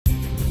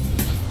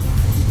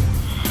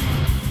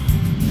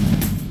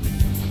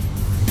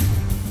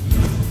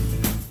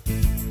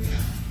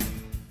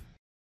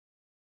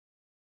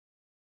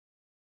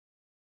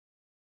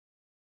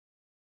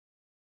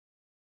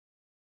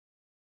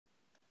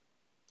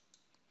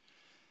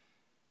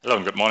Hello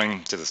and good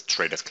morning. This is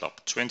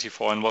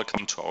TradersClub24 and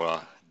welcome to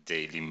our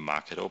daily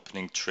market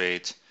opening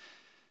trade.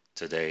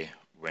 Today,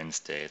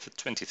 Wednesday, the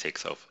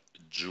 26th of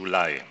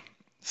July.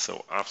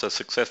 So after a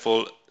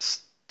successful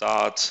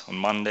start on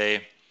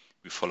Monday,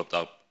 we followed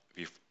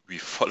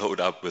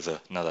up with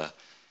another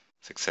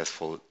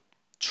successful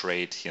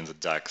trade here in the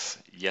DAX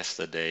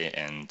yesterday,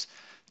 and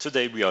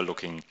today we are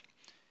looking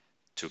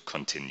to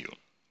continue.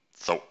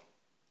 So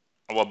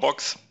our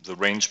box, the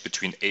range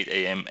between 8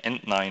 a.m. and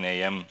 9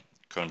 a.m.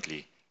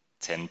 currently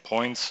 10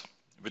 points,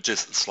 which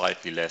is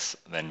slightly less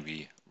than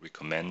we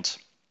recommend,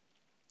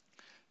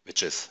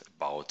 which is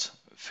about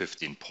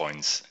 15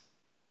 points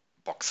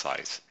box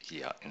size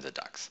here in the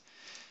DAX.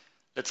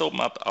 Let's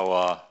open up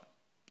our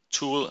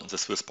tool, the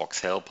SwissBox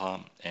helper,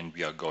 and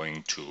we are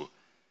going to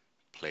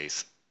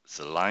place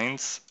the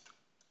lines.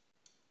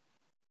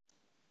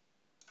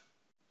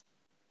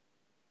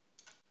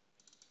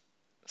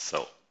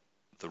 So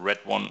the red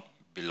one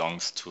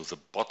belongs to the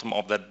bottom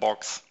of that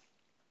box,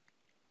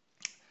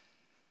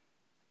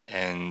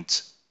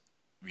 and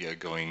we are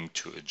going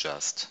to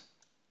adjust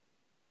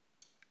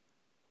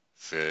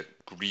the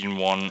green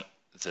one,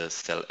 the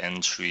sell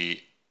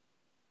entry,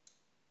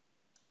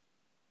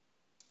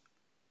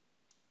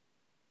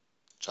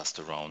 just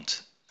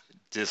around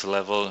this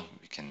level.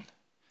 We can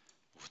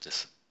move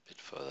this a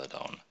bit further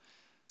down.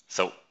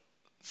 So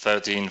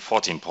 13,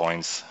 14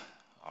 points.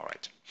 All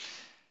right.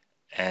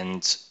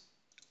 And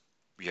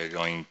we are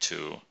going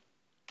to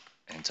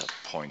enter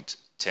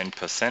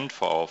 0.10%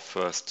 for our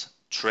first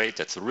trade.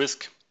 That's a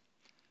risk.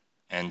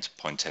 And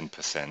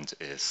 0.10%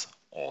 is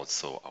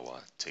also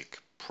our take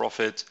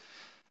profit.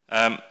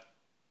 3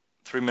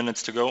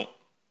 minutes to go.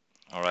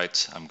 All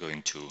right, I'm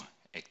going to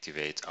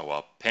activate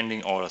our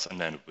pending orders and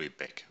then we'll be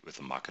back with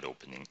the market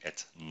opening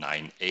at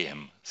 9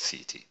 a.m.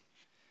 CT.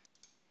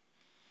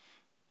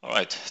 All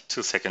right,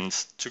 2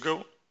 seconds to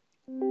go.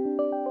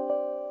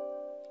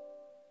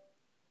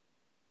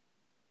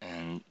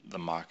 And the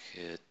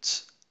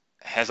market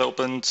has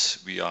opened.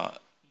 We are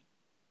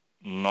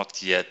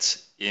not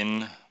yet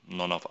in.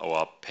 None of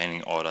our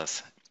pending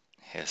orders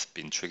has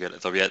been triggered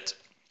as of yet.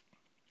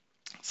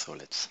 So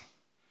let's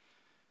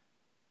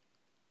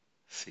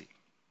see.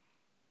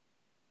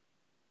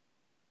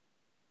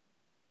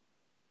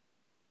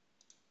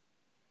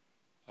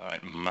 All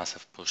right,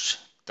 massive push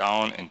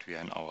down and we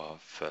are in our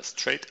first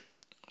trade,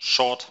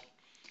 short.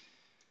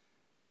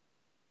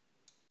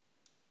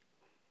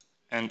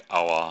 And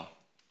our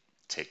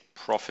take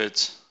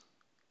profit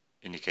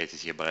indicated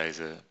here by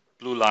the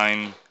blue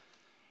line.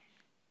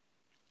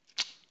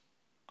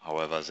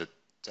 However, the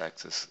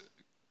DAX is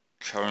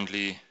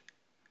currently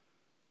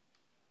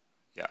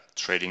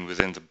trading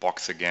within the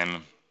box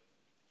again.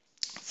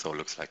 So it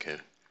looks like a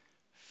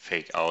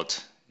fake out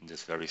in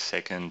this very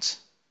second.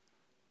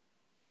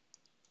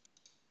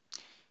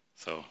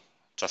 So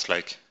just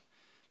like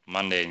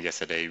Monday and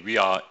yesterday, we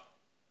are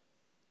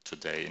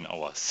today in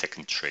our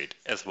second trade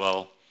as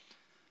well.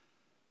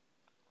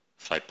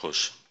 Slight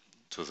push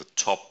to the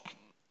top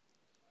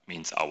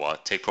means our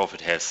take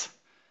profit has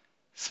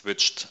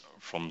switched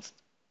from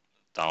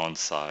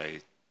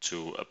downside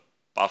to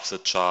above the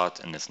chart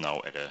and is now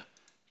at a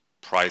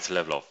price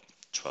level of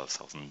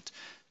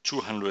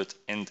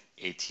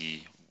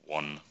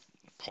 12,281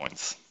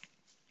 points.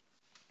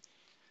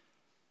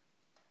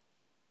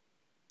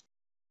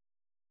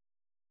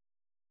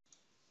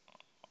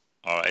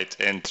 All right,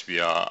 and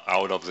we are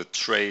out of the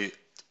trade.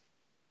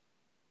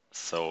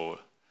 So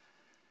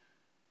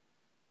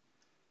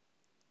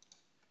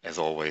as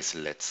always,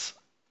 let's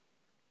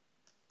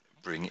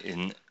bring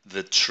in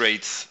the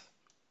trades.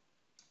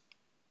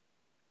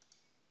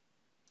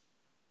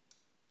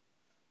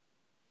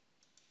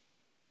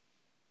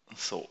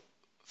 So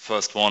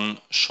first one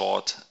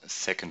short,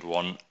 second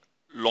one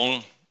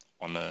long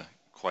on a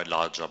quite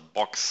larger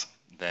box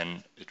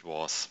than it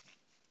was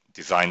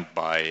designed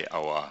by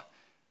our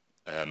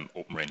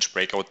OpenRange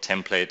Breakout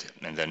template,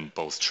 and then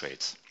both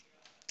trades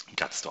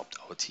got stopped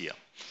out here.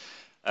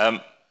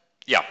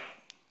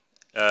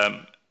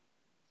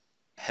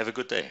 Have a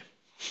good day.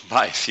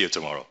 Bye. See you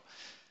tomorrow.